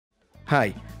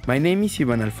Hi, my name is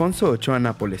Alfonso Ochoa,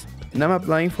 Napoles, and I'm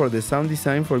applying for the Sound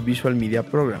Design for Visual Media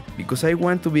program because I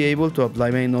want to be able to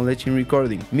apply my knowledge in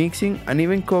recording, mixing, and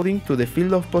even coding to the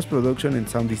field of post-production and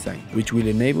sound design, which will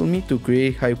enable me to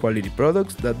create high-quality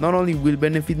products that not only will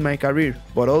benefit my career,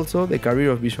 but also the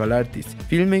career of visual artists,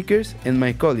 filmmakers, and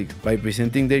my colleagues by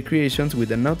presenting their creations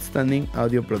with an outstanding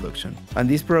audio production. And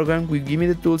this program will give me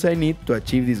the tools I need to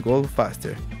achieve this goal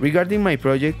faster. Regarding my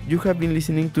project, you have been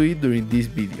listening to it during this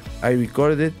video. I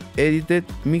recorded, edited,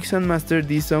 mixed and mastered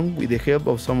this song with the help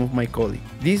of some of my colleagues.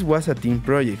 This was a team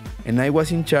project, and I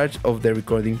was in charge of the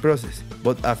recording process.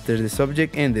 But after the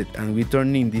subject ended and we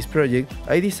turned in this project,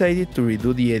 I decided to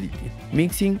redo the editing,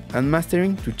 mixing and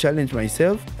mastering to challenge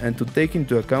myself and to take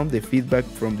into account the feedback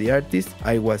from the artists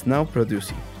I was now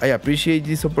producing. I appreciate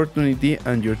this opportunity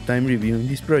and your time reviewing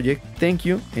this project. Thank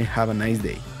you and have a nice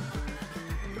day.